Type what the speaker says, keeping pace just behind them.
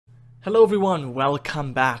Hello everyone,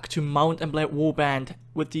 welcome back to Mount Blade Warband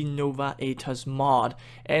with the Nova Aetas Mod.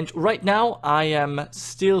 And right now I am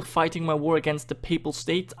still fighting my war against the Papal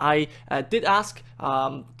State. I did ask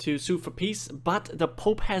to sue for peace, but the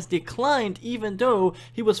Pope has declined, even though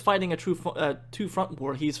he was fighting a two-front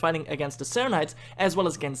war. He's fighting against the Saronites as well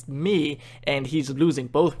as against me, and he's losing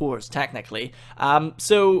both wars technically.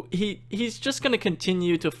 So he's just gonna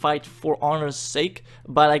continue to fight for honor's sake,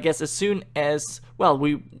 but I guess as soon as, well,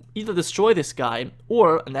 we either destroy this guy,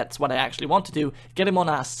 or, and that's what I actually want to do, get him on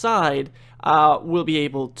our side, we'll be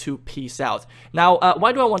able to peace out. Now,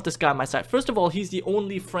 why do I want this guy on my side? First of all, he's the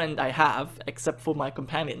only friend I have, except for my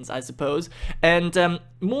companions, I suppose. And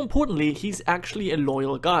more importantly, he's actually a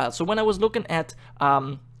loyal guy. So when I was looking at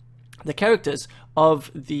the characters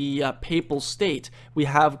of the Papal State, we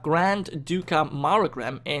have Grand Duca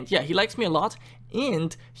Maragram, and yeah, he likes me a lot,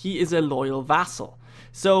 and he is a loyal vassal.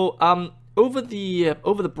 So, over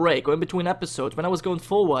the break, or in between episodes, when I was going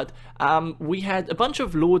forward, we had a bunch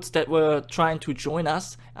of lords that were trying to join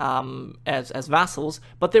us as vassals,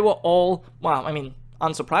 but they were all, well, I mean,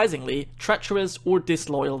 unsurprisingly, treacherous or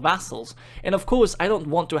disloyal vassals. And of course, I don't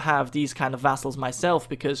want to have these kind of vassals myself,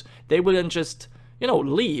 because they wouldn't just, you know,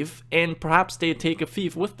 leave, and perhaps they take a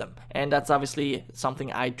thief with them, and that's obviously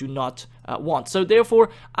something I do not want. So therefore,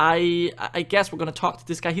 I guess we're going to talk to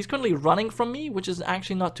this guy. He's currently running from me, which is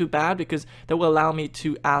actually not too bad, because that will allow me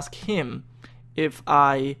to ask him if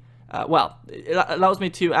I, well, it allows me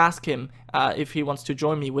to ask him if he wants to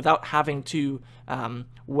join me without having to,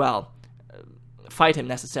 well, fight him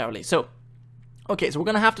necessarily. So, okay, so we're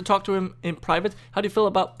going to have to talk to him in private. How do you feel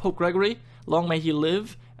about Pope Gregory? Long may he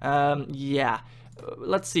live. Yeah.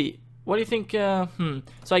 Let's see. What do you think?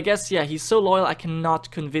 So I guess, yeah, he's so loyal I cannot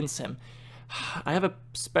convince him. I have a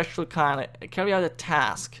special kind. I carry out a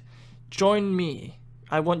task. Join me.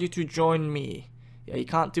 I want you to join me. Yeah, you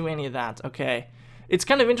can't do any of that. Okay. It's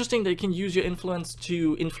kind of interesting that you can use your influence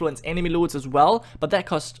to influence enemy lords as well, but that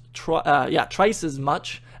costs twice as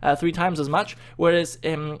much, 3 times as much, whereas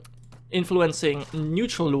influencing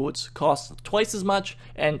neutral lords costs twice as much,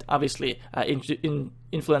 and obviously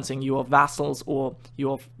influencing your vassals or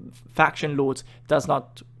your faction lords does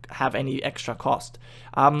not have any extra cost.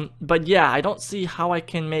 But yeah, I don't see how I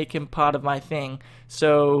can make him part of my thing.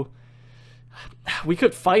 So we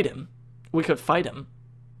could fight him.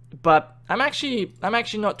 But I'm actually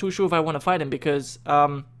not too sure if I want to fight him, because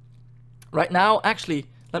right now, actually,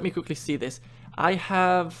 let me quickly see this. I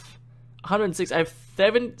have 106. I have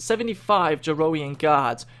 75 Gironcan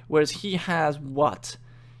guards, whereas he has what?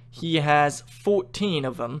 He has 14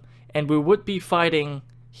 of them, and we would be fighting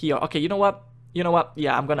here. Okay, you know what?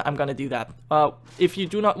 Yeah, I'm gonna do that. If you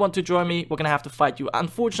do not want to join me, we're gonna have to fight you.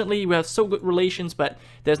 Unfortunately, we have so good relations, but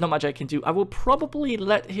there's not much I can do. I will probably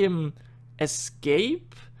let him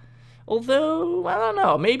escape. Although, I don't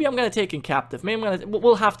know, maybe I'm gonna take him captive. Maybe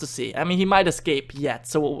we'll have to see. I mean, he might escape yet,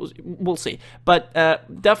 so we'll see. But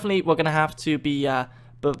definitely, we're gonna have to be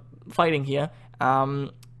fighting here.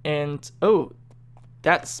 And oh,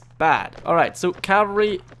 that's bad. All right, so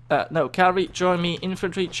cavalry, cavalry, join me.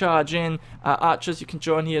 Infantry, charge in. Archers, you can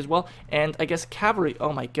join here as well. And I guess cavalry.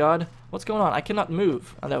 Oh my God, what's going on? I cannot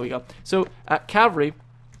move. Oh, there we go. So cavalry,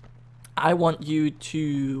 I want you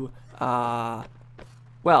to,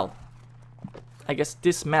 well, I guess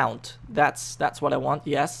dismount. That's what I want.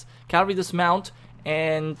 Yes, cavalry dismount,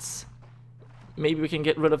 and maybe we can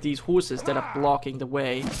get rid of these horses that are blocking the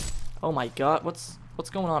way. Oh my God, what's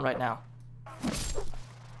going on right now?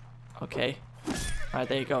 Okay, all right,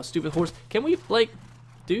 there you go. Stupid horse. Can we, like,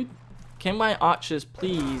 dude? Can my archers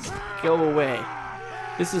please go away?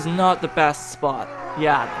 This is not the best spot.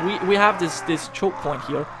 Yeah, we have this choke point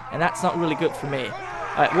here, and that's not really good for me.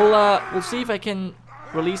 All right, we'll see if I can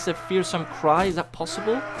release a fearsome cry. Is that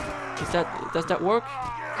possible? Does that work?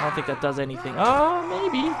 I don't think that does anything. Oh,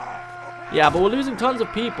 maybe. Yeah, but we're losing tons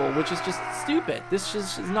of people, which is just stupid. This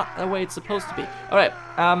is not the way it's supposed to be. All right,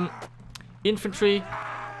 infantry,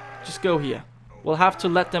 just go here. We'll have to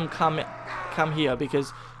let them come here,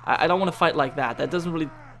 because I don't want to fight like that. That doesn't really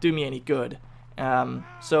do me any good.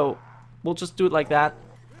 So we'll just do it like that,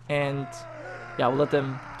 and yeah, we'll let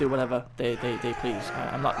them do whatever they please.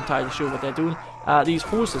 I'm not entirely sure what they're doing. These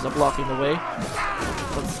horses are blocking the way.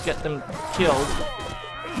 Let's get them killed.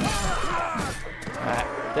 Alright,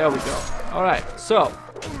 there we go. Alright, so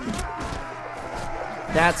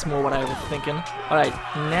that's more what I was thinking. Alright,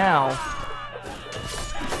 now,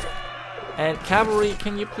 and cavalry,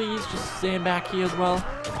 can you please just stand back here as well?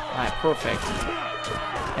 Alright, perfect.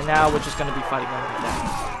 And now we're just gonna be fighting like that.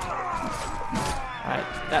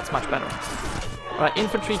 Alright, that's much better. Alright,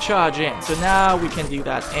 infantry charge in. So now we can do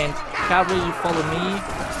that. And cavalry, you follow me.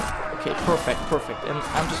 Okay, perfect, perfect. And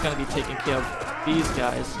I'm just gonna be taking care of these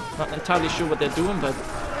guys. Not entirely sure what they're doing, but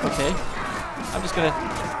okay. I'm just gonna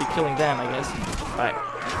be killing them, I guess. Alright.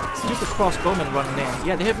 Stupid crossbowmen running in.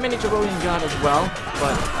 Yeah, they have mini Gironca guard as well,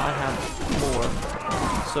 but I have more.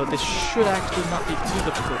 So this should actually not be too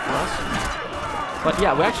difficult for us. But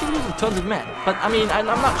yeah, we're actually losing tons of men. But I mean, I'm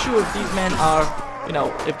not sure if these men are, you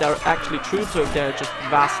know, if they're actually troops or if they're just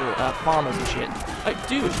vassal farmers and shit. Like,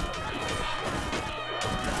 dude.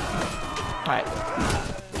 Alright.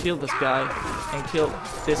 Kill this guy. And kill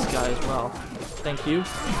this guy as well. Thank you.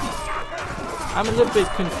 I'm a little bit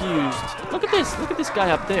confused. Look at this. Look at this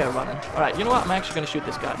guy up there running. Alright, you know what? I'm actually going to shoot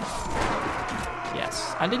this guy.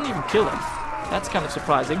 Yes. I didn't even kill him. That's kind of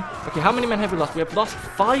surprising. Okay, how many men have we lost? We have lost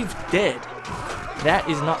 5 dead. That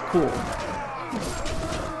is not cool.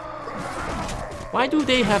 Why do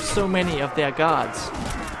they have so many of their guards?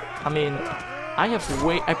 I mean, I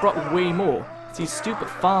brought way more. It's these stupid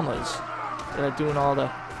farmers that are doing all the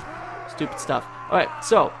stupid stuff. Alright,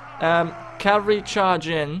 so, cavalry charge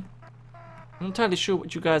in. I'm not entirely sure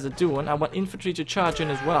what you guys are doing. I want infantry to charge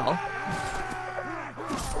in as well.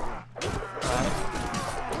 Alright.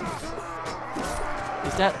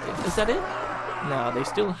 Is that it? No, they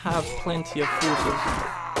still have plenty of forces.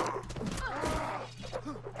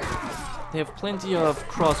 They have plenty of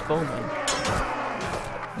crossbowmen.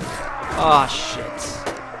 Ah, shit.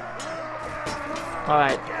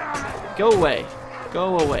 Alright. Go away.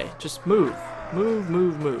 Go away. Just move. Move,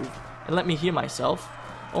 move, move. And let me heal myself.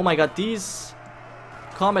 Oh my god, these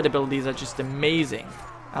combat abilities are just amazing.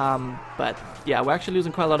 But yeah, we're actually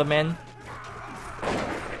losing quite a lot of men.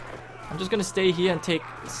 I'm just gonna stay here and take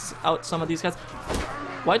out some of these guys.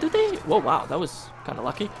 Why do they... Whoa, wow, that was kind of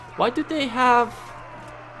lucky. Why did they have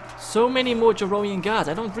so many more Gironca guards?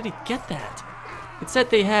 I don't really get that. It said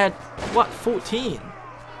they had, what, 14?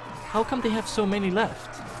 How come they have so many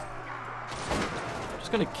left? I'm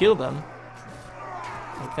just gonna kill them.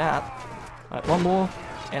 Like that. Alright, one more.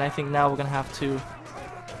 And I think now we're gonna have to...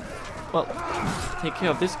 Well, take care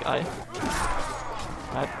of this guy.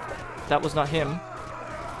 Alright, that was not him.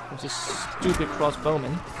 It was a stupid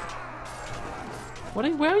crossbowman.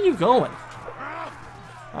 Where are you going?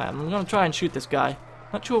 Alright, I'm gonna try and shoot this guy.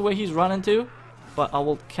 Not sure where he's running to, but I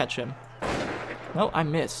will catch him. No, I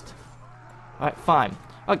missed. Alright, fine.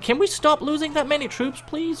 Alright, can we stop losing that many troops,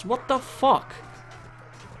 please? What the fuck?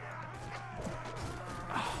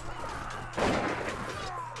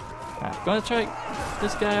 Alright, I'm gonna try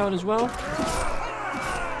this guy out as well.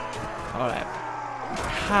 Alright.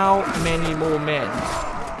 How many more men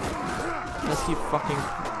does he fucking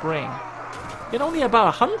bring? It's only about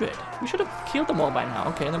 100. We should have killed them all by now.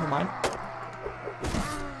 Okay, never mind.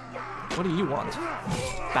 What do you want?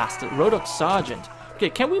 Bastard. Rodok Sergeant. Okay,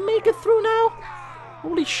 can we make it through now?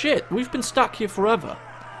 Holy shit, we've been stuck here forever.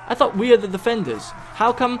 I thought we are the defenders.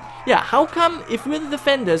 How come... Yeah, how come if we're the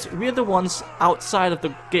defenders, we're the ones outside of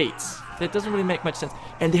the gates? That doesn't really make much sense.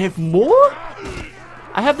 And they have more?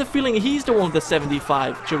 I have the feeling he's the one with the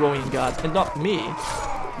 75 Gironca guards and not me.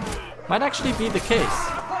 Might actually be the case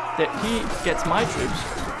that he gets my troops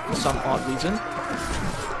for some odd reason.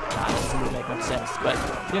 Nah, it doesn't really make much sense. But,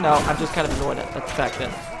 you know, I'm just kind of annoyed at the fact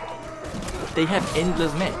that they have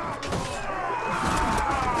endless men.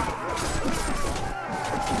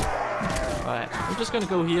 Alright, I'm just gonna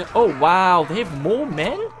go here. Oh, wow, they have more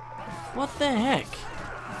men? What the heck?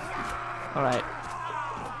 Alright.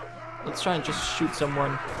 Let's try and just shoot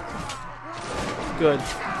someone. Good.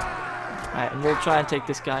 Alright, and we'll try and take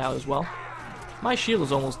this guy out as well. My shield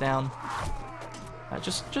is almost down. Alright,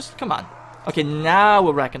 just come on. Okay, now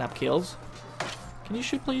we're racking up kills. Can you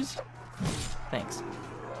shoot, please? Thanks.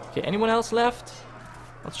 Okay, anyone else left?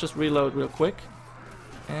 Let's just reload real quick.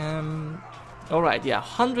 Alright, yeah,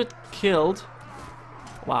 100 killed.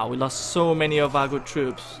 Wow, we lost so many of our good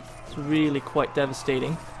troops. It's really quite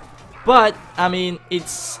devastating. But I mean,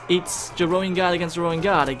 it's Gironca guard against Gironca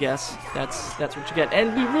guard, I guess. That's what you get.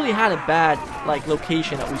 And we really had a bad like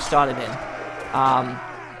location that we started in.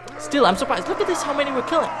 Still, I'm surprised. Look at this, how many we're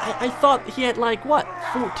killing. I thought he had like what,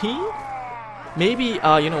 14? Maybe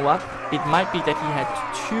you know what? It might be that he had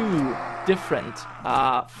 2 different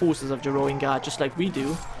forces of Gironca guard, just like we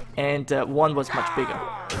do, and one was much bigger.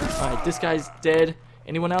 All right, this guy's dead.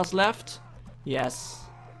 Anyone else left? Yes.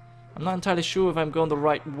 I'm not entirely sure if I'm going the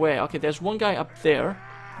right way. Okay, there's one guy up there.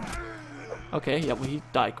 Okay, yeah, well, he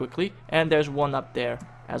died quickly. And there's one up there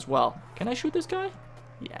as well. Can I shoot this guy?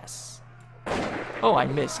 Yes. Oh, I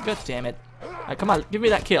missed. God damn it. Alright, come on, give me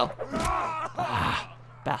that kill. Ah,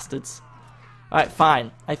 bastards. Alright,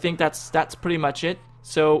 fine. I think that's pretty much it.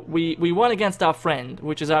 So, we won against our friend,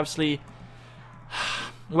 which is obviously...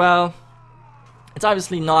 Well, It's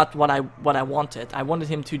obviously not what I wanted. I wanted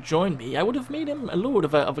him to join me. I would have made him a lord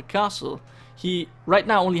of a castle. He right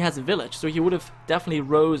now only has a village, so he would have definitely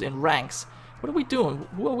rose in ranks. What are we doing?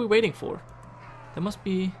 Who are we waiting for? There must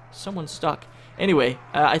be someone stuck. Anyway,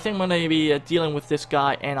 I think I'm going to be dealing with this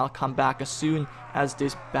guy, and I'll come back as soon as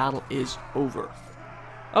this battle is over.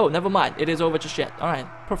 Oh, never mind. It is over just yet. Alright,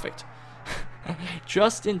 perfect.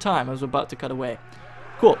 Just in time. I was about to cut away.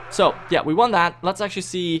 Cool. So, yeah, we won that. Let's actually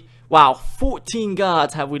see. Wow, 14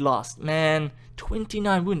 guards have we lost. Man,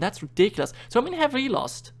 29 wound. That's ridiculous. So how many have we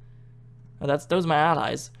lost? Oh, those are my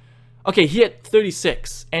allies. Okay, he had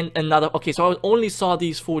 36 and another. Okay, so I only saw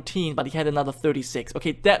these 14, but he had another 36.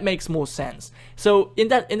 Okay, that makes more sense. So in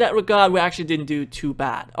that regard, we actually didn't do too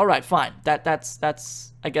bad. All right, fine. That's.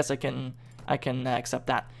 I guess I can accept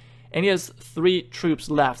that. And he has 3 troops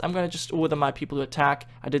left. I'm gonna just order my people to attack.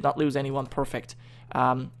 I did not lose anyone. Perfect.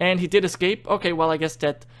 And he did escape. Okay, well I guess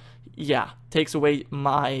that, yeah, takes away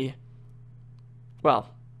my, well,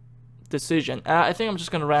 decision. I think I'm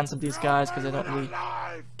just gonna ransom these guys because I don't really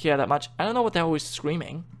care that much. I don't know what they're always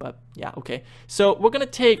screaming, but yeah, okay. So we're gonna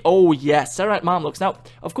take, oh yes, Sarite Mamluks. Now,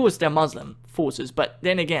 of course, they're Muslim forces, but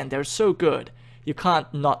then again, they're so good, you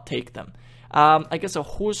can't not take them. I guess a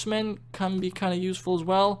horseman can be kind of useful as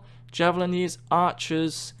well. Javelineers,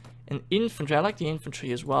 archers, and infantry. I like the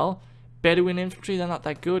infantry as well. Bedouin infantry, they're not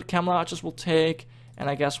that good. Camel archers will take, and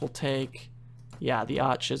I guess we'll take, yeah, the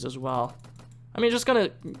archers as well. I mean, just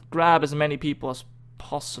gonna grab as many people as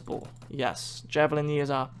possible. Yes,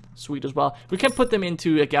 Javelineers are sweet as well. We can put them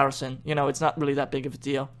into a garrison. You know, it's not really that big of a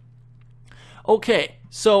deal. Okay,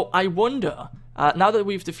 so I wonder, now that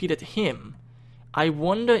we've defeated him, I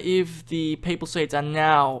wonder if the Papal States are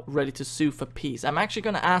now ready to sue for peace. I'm actually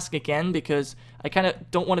going to ask again because I kind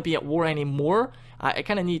of don't want to be at war anymore. I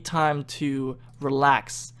kind of need time to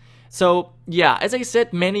relax. So, yeah, as I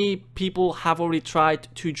said, many people have already tried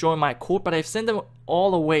to join my court, but I've sent them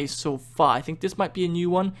all away so far. I think this might be a new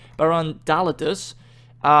one, Baron Daladus.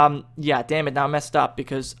 Yeah, damn it, now I messed up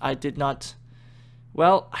because I did not,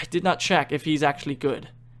 well, I did not check if he's actually good.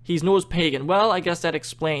 He's Norse pagan. Well, I guess that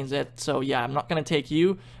explains it. So yeah, I'm not gonna take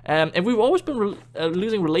you. And we've always been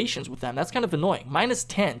losing relations with them. That's kind of annoying.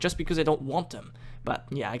 -10 just because I don't want them. But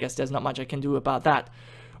yeah, I guess there's not much I can do about that.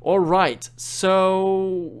 All right.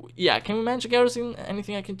 So yeah, can we manage a garrison?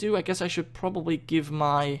 Anything I can do? I guess I should probably give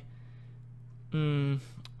my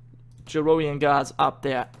Gironian guards up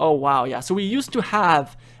there. Oh wow, yeah. So we used to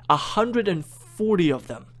have 140 of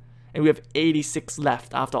them, and we have 86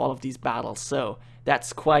 left after all of these battles. So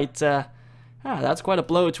that's quite a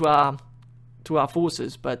blow to our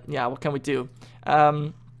forces, but yeah, what can we do?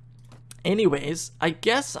 Anyways, I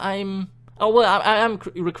guess I'm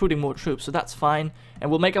recruiting more troops, so that's fine,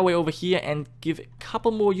 and we'll make our way over here and give a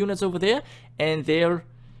couple more units over there, and there.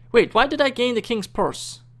 Wait, why did I gain the king's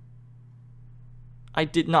purse? I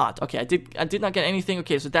did not. Okay, I did not get anything.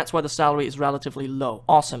 Okay, so that's why the salary is relatively low.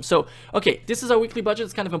 Awesome. So okay, this is our weekly budget.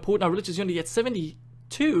 It's kind of important. Our religious unity at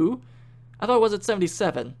 72. I thought it was at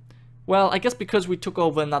 77. Well, I guess because we took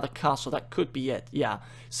over another castle, that could be it, yeah.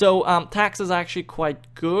 So, taxes are actually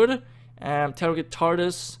quite good. Terrogate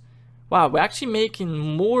Tardis. Wow, we're actually making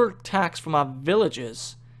more tax from our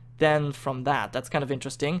villages than from that. That's kind of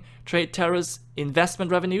interesting. Trade terrors, investment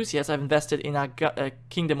revenues. Yes, I've invested in our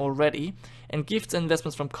kingdom already. And gifts and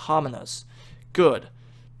investments from commoners. Good.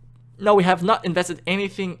 No, we have not invested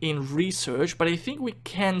anything in research, but I think we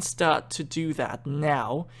can start to do that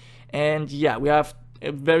now. And yeah, we have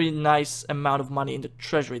a very nice amount of money in the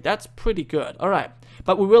treasury. That's pretty good. All right.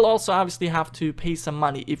 But we will also obviously have to pay some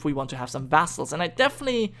money if we want to have some vassals. And I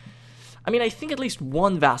think at least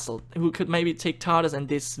one vassal who could maybe take Tartars and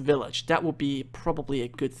this village. That would be probably a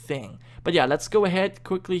good thing. But yeah, let's go ahead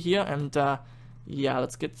quickly here. And yeah,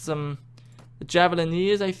 let's get some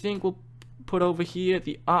Javelineers, I think we'll put over here.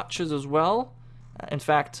 The archers as well. In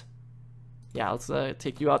fact, yeah, let's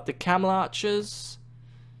take you out. The camel archers.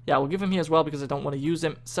 Yeah, we'll give him here as well because I don't want to use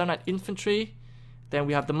them. Serenite infantry. Then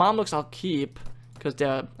we have the Mamluks I'll keep because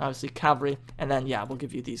they're obviously cavalry. And then, yeah, we'll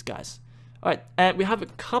give you these guys. Alright, and we have a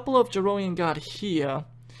couple of Gironian guard here.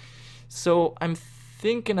 So I'm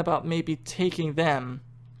thinking about maybe taking them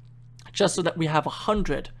just so that we have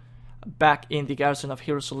 100 back in the garrison of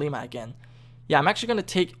Hirosolima again. Yeah, I'm actually going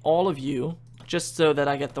to take all of you just so that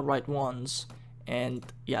I get the right ones. And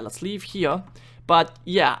yeah, let's leave here. But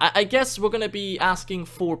yeah, I guess we're going to be asking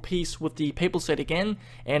for peace with the Papal State again,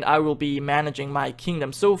 and I will be managing my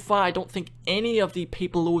kingdom. So far, I don't think any of the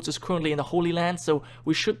Papal Lords is currently in the Holy Land, so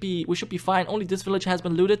we should be fine. Only this village has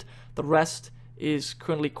been looted. The rest is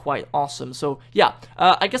currently quite awesome. So yeah,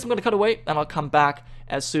 I guess I'm going to cut away, and I'll come back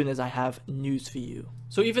as soon as I have news for you.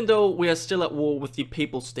 So even though we are still at war with the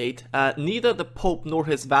Papal State, neither the Pope nor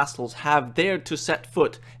his vassals have dared to set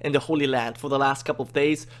foot in the Holy Land for the last couple of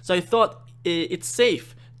days, so I thought it's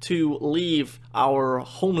safe to leave our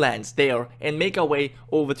homelands there and make our way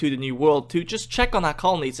over to the New World to just check on our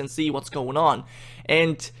colonies and see what's going on.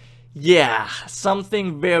 And yeah,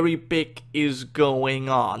 something very big is going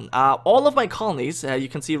on. All of my colonies, you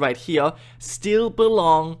can see right here, still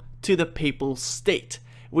belong to the Papal State,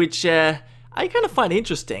 which I kind of find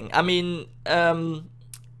interesting. I mean,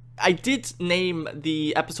 I did name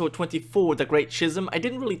the episode 24 The Great Schism. I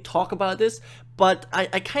didn't really talk about this, but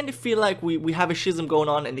I kind of feel like we have a schism going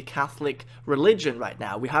on in the Catholic religion right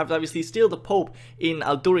now. We have obviously still the Pope in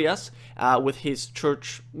Aldurias with his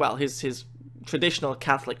church, well, his traditional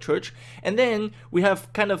Catholic church, and then we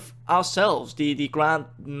have kind of ourselves, the Grand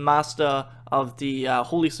Master of the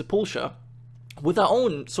Holy Sepulchre, with our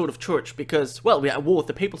own sort of church, because, well, we are at war with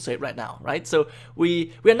the Papal State right now, right? So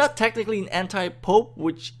we are not technically an anti-pope,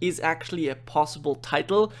 which is actually a possible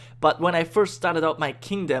title, but when I first started out my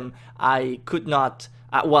kingdom, I could not,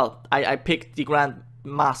 well, I picked the Grand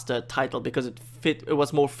Master title because it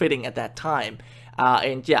was more fitting at that time.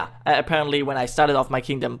 And yeah, apparently when I started off my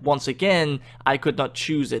kingdom once again, I could not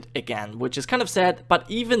choose it again, which is kind of sad, but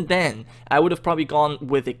even then, I would have probably gone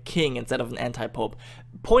with a king instead of an anti-pope.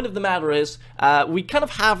 Point of the matter is, we kind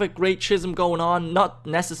of have a great schism going on, not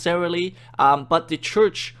necessarily, but the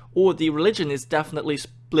church or the religion is definitely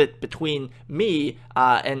split between me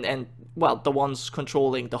and well, the ones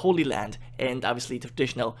controlling the Holy Land and obviously the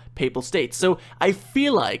traditional Papal State. So I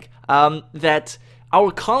feel like that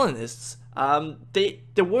our colonists, the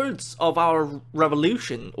words of our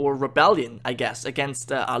revolution or rebellion, I guess,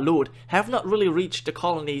 against our Lord have not really reached the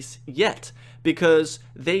colonies yet, because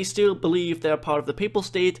they still believe they're part of the Papal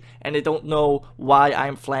State and they don't know why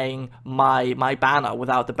I'm flying my banner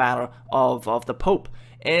without the banner of the Pope.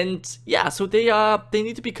 And yeah, so they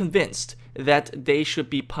need to be convinced that they should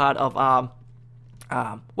be part of our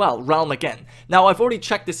well, realm again. Now, I've already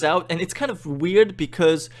checked this out, and it's kind of weird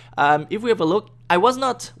because if we have a look, I was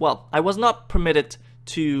not permitted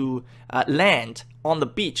to land on the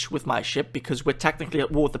beach with my ship because we're technically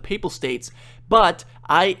at war with the Papal States, but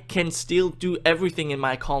I can still do everything in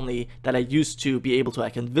my colony that I used to be able to.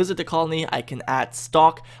 I can visit the colony, I can add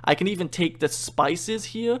stock, I can even take the spices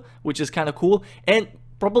here, which is kind of cool, and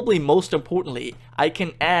probably most importantly, I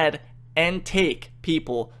can add and take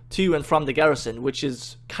people to and from the garrison, which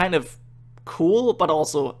is kind of cool, but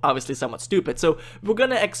also obviously somewhat stupid. So we're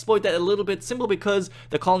gonna exploit that a little bit, simply because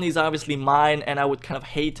the colony is obviously mine, and I would kind of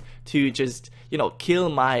hate to just, you know, kill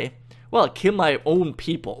my own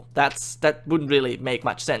people. That wouldn't really make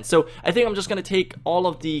much sense. So I think I'm just gonna take all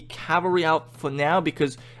of the cavalry out for now,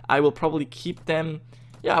 because I will probably keep them.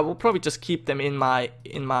 Yeah, I will probably just keep them in my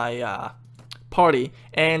party,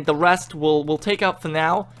 and the rest we'll take out for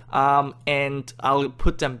now, and I'll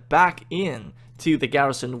put them back in to the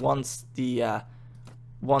garrison once the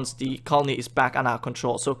colony is back on our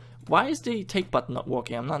control. So why is the take button not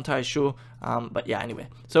working? I'm not entirely sure, but yeah, anyway.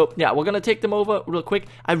 So yeah, we're gonna take them over real quick.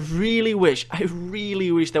 I really wish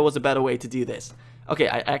there was a better way to do this. Okay,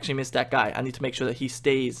 I actually missed that guy. I need to make sure that he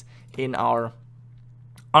stays in our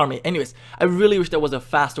army. Anyways, I really wish there was a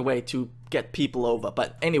faster way to get people over,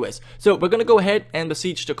 but anyways, so we're gonna go ahead and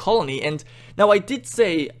besiege the colony. And now I did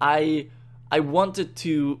say I wanted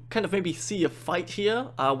to kind of maybe see a fight here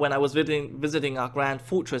when I was visiting our Grand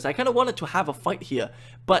Fortress. I kind of wanted to have a fight here,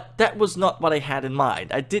 but that was not what I had in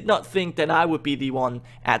mind. I did not think that I would be the one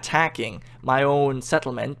attacking my own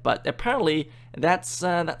settlement, but apparently that's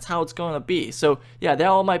how it's gonna be. So yeah, they're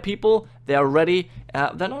all my people. They're ready.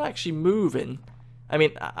 They're not actually moving. I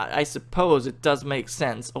mean, I suppose it does make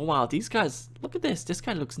sense. Oh wow, these guys, look at this. This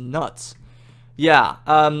guy looks nuts. Yeah,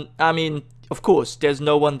 I mean, of course, there's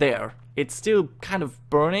no one there. It's still kind of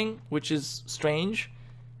burning, which is strange.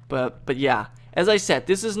 But yeah, as I said,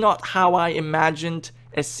 this is not how I imagined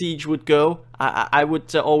a siege would go. I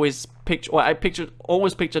would always picture, or I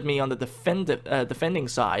always pictured me on the defending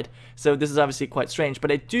side. So this is obviously quite strange.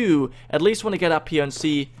 But I do at least want to get up here and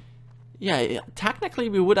see. Yeah, technically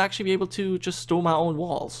we would actually be able to just storm our own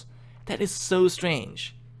walls. That is so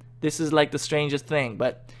strange. This is like the strangest thing,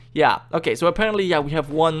 but yeah. Okay, so apparently, yeah, we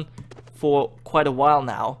have won for quite a while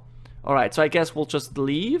now. Alright, so I guess we'll just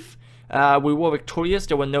leave. We were victorious,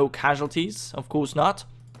 there were no casualties, of course not.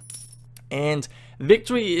 And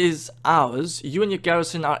victory is ours. You and your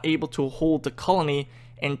garrison are able to hold the colony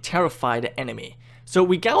and terrify the enemy. So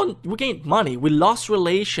we gained money, we lost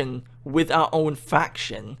relation with our own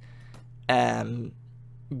faction.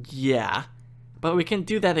 Yeah, but we can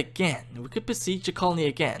do that again. We could besiege the colony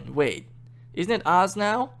again. Wait, isn't it ours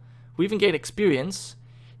now? We even gained experience.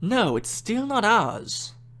 No, it's still not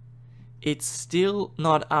ours. It's still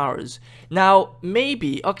not ours. Now,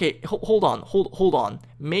 maybe, okay, hold on.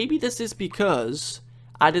 Maybe this is because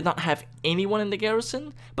I did not have anyone in the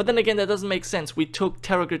garrison, but then again, that doesn't make sense. We took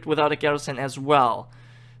Terragrid without a garrison as well.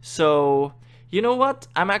 So, you know what?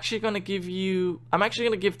 I'm actually gonna give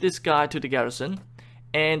this guy to the garrison,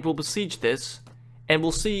 and we'll besiege this, and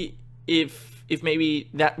we'll see if maybe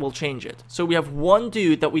that will change it. So we have one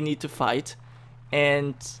dude that we need to fight,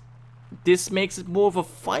 and this makes it more of a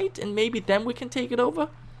fight, and maybe then we can take it over,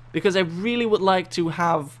 because I really would like to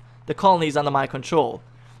have the colonies under my control.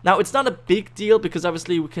 Now, it's not a big deal, because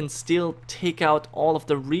obviously we can still take out all of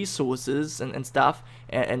the resources and stuff,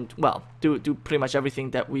 and well, do pretty much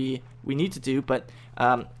everything that we need to do, but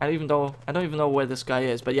I don't even know where this guy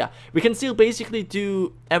is, but yeah, we can still basically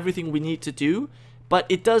do everything we need to do, but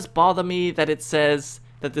it does bother me that it says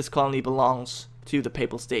that this colony belongs to the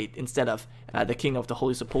Papal State instead of the King of the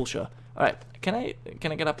Holy Sepulchre. Alright, can I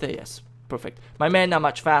get up there? Yes, perfect. My men are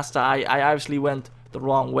much faster. I obviously went the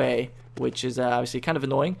wrong way, which is obviously kind of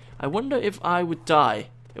annoying. I wonder if I would die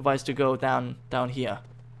if I was to go down here.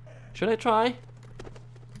 Should I try?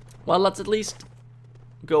 Well, let's at least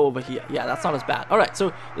go over here. Yeah, that's not as bad. Alright,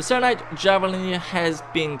 so the Serenite Javelineer has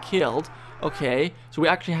been killed. Okay, so we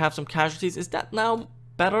actually have some casualties. Is that now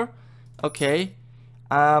better? Okay.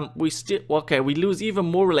 We lose even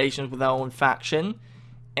more relations with our own faction.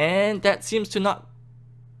 And that seems to not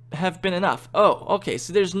have been enough. Oh, okay,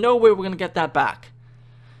 so there's no way we're gonna get that back.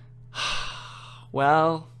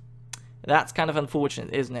 Well, that's kind of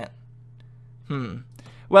unfortunate, isn't it?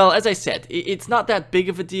 Well, as I said, it's not that big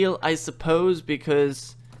of a deal, I suppose,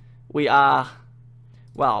 because we are,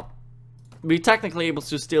 well, we're technically able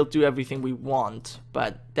to still do everything we want,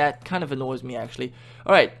 but that kind of annoys me, actually.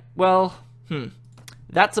 Alright, well,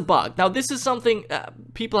 that's a bug. Now, this is something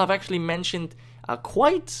people have actually mentioned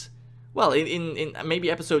quite well in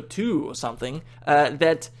maybe episode 2 or something,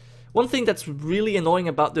 that one thing that's really annoying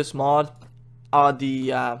about this mod are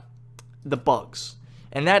the bugs.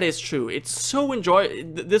 And that is true. It's so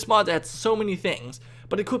this mod adds so many things,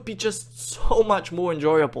 but it could be just so much more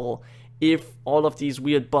enjoyable if all of these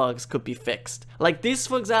weird bugs could be fixed. Like this,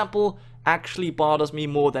 for example, actually bothers me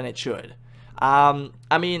more than it should.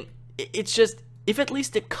 I mean, it's just, if at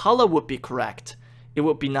least the color would be correct, it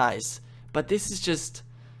would be nice. But this is just,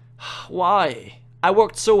 why? I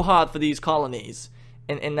worked so hard for these colonies,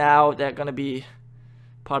 and now they're gonna be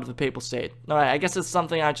part of the Papal State. Alright, I guess it's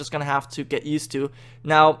something I'm just gonna have to get used to.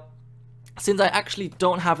 Now, since I actually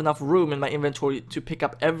don't have enough room in my inventory to pick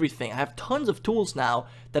up everything, I have tons of tools now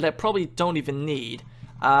that I probably don't even need.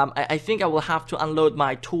 I think I will have to unload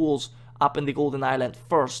my tools up in the Golden Island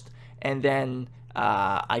first, and then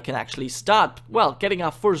I can actually start, well, getting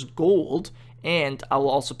our first gold, and I will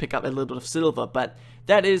also pick up a little bit of silver. But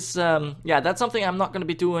that is, yeah, that's something I'm not going to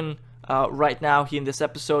be doing right now here in this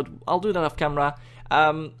episode. I'll do that off camera.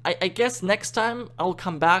 I guess next time I'll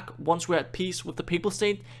come back once we're at peace with the Papal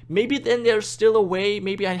State. Maybe then there's still a way.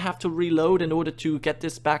 Maybe I have to reload in order to get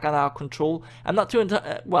this back under our control. I'm not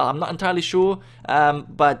I'm not entirely sure,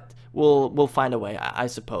 but we'll find a way, I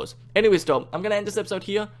suppose. Anyways, though, I'm gonna end this episode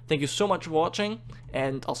here. Thank you so much for watching,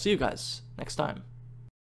 and I'll see you guys next time.